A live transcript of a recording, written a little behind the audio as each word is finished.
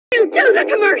do the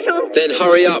commercial! Then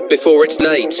hurry up before it's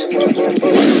late.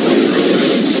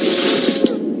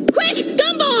 Quick,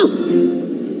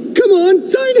 Gumball! Come on,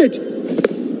 sign it!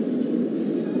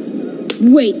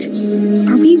 Wait,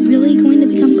 are we really going to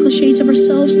become cliches of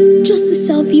ourselves just to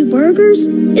sell a few burgers?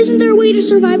 Isn't there a way to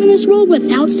survive in this world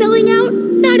without selling out?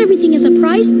 Not everything has a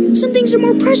price. Some things are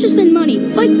more precious than money,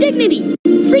 like dignity,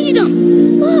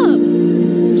 freedom,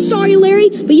 love. Sorry, Larry,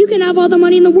 but you can have all the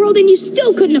money in the world and you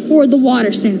still couldn't afford the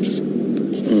Watersons.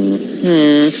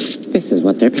 This is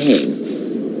what they're paying.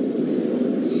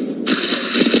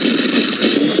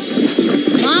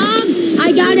 Mom,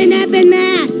 I got an F in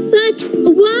math. But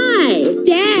why?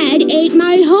 Dad ate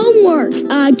my homework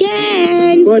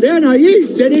again. But Anais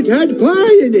said it had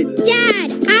pie in it.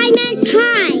 Dad, I meant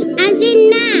pi, as in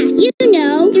math. You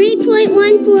know,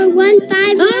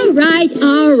 3.1415.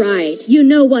 All right. You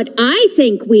know what I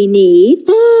think we need?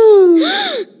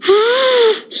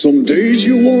 Some days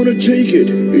you want to take it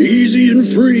easy and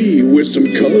free with some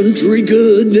country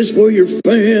goodness for your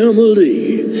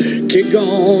family. Kick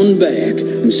on back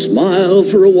and smile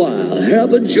for a while.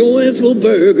 Have a joyful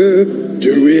burger.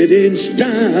 Do it in style.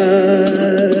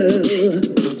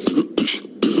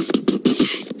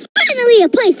 Finally a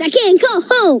place I can call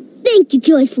home. Thank you,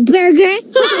 Joyful Burger.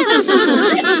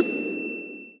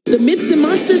 The Myths and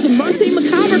Monsters of Monte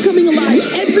Macabre are coming alive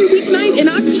every weeknight in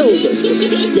October.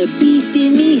 The beast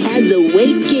in me has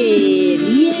awakened.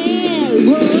 Yeah!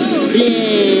 Whoa!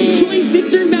 Yeah. Join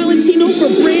Victor and Valentino for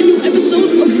brand new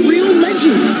episodes of Real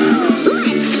Legends.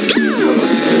 Let's go!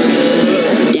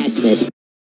 That's messed up.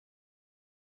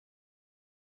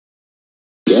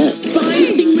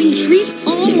 Spine-tingling treats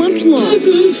all month long. That's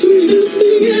the sweetest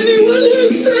thing anyone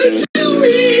has said to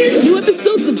me. New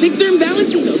episodes of Victor and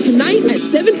Valentino tonight at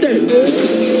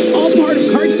 7:30. All part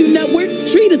of Cartoon Network's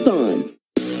Treat-a-thon.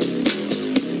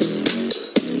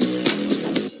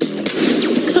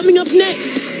 Coming up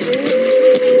next,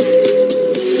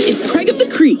 it's Craig of the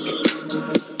Creek.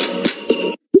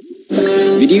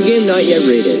 Video game not yet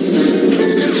rated.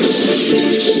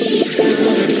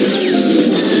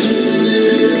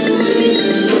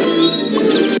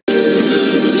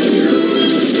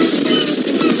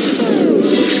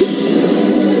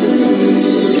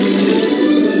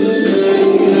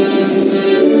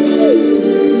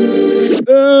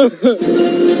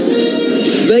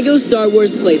 Lego Star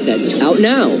Wars playsets out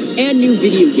now, and new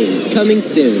video game coming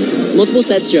soon. Multiple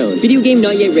sets shown. Video game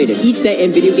not yet rated. Each set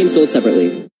and video game sold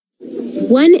separately.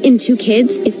 1 in 2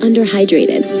 kids is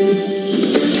underhydrated.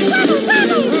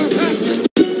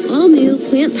 All new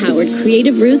plant-powered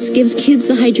Creative Roots gives kids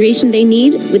the hydration they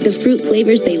need with the fruit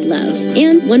flavors they love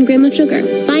and 1 gram of sugar.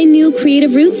 Find new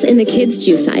Creative Roots in the kids'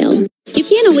 juice aisle. You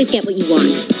can't always get what you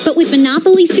want, but with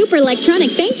Monopoly Super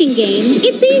Electronic Banking Game,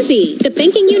 it's easy. The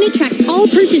banking unit tracks all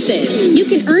purchases. You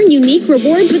can earn unique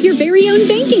rewards with your very own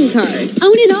banking card.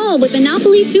 Own it all with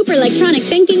Monopoly Super Electronic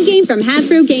Banking Game from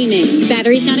Hasbro Gaming.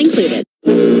 Batteries not included.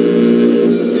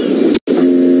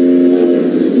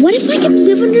 What if I could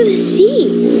live under the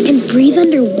sea and breathe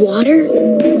underwater?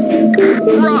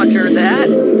 Roger that.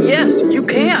 Yes, you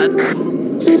can.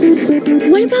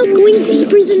 What about going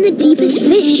deeper than the deepest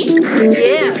fish?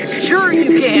 Yes, sure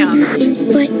you can.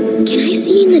 But can I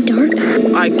see in the dark?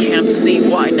 I can't see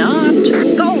why not.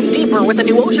 Go deeper with the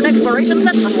new Ocean Exploration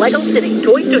set from LEGO City.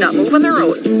 Toys do not move on their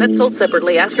own. Set sold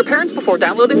separately. Ask your parents before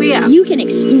downloading the app. You can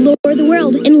explore the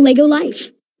world in LEGO Life.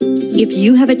 If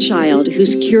you have a child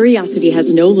whose curiosity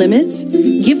has no limits,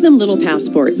 give them Little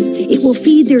Passports. It will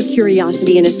feed their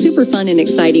curiosity in a super fun and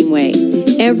exciting way.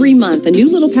 Every month, a new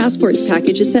Little Passports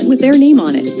package is sent with their name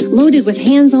on it, loaded with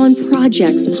hands-on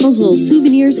projects, puzzles,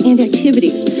 souvenirs, and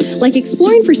activities, like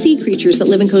exploring for sea creatures that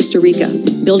live in Costa Rica,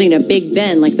 building a Big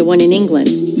Ben like the one in England,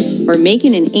 or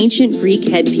making an ancient Greek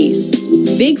headpiece.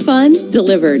 Big fun,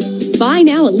 delivered. Buy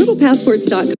now at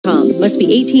littlepassports.com. Must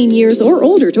be 18 years or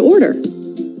older to order.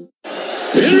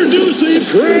 Introducing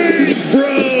Craig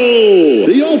Bro,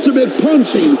 the ultimate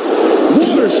punching,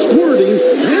 water squirting,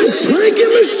 and pranking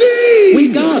machine. We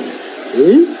got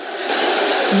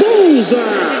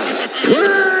Bullseye,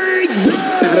 Craig Bro.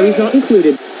 batteries not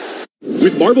included.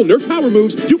 With Marvel Nerf Power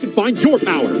Moves, you can find your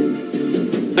power.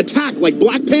 Attack like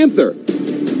Black Panther.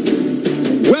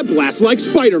 Web Blast like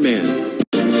Spider-Man.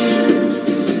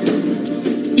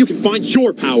 You can find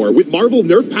your power with Marvel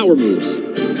Nerf Power Moves.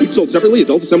 Each sold separately,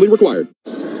 adult assembly required.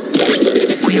 He's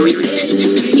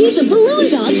a balloon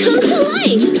dog come to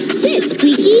life. Sit,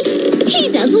 Squeaky.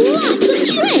 He does lots of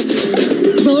tricks.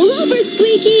 Roll over,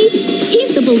 Squeaky.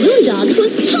 He's the balloon dog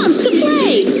who's pumped to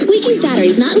play. Squeaky's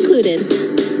batteries not included.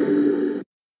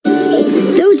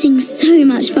 Building so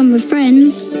much fun with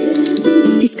friends.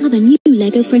 Discover new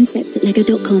LEGO friend sets at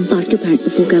lego.com. Ask your parents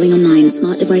before going online.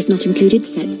 Smart device not included.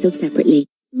 Sets sold separately.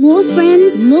 More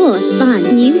friends, more fun.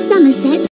 New summer sets.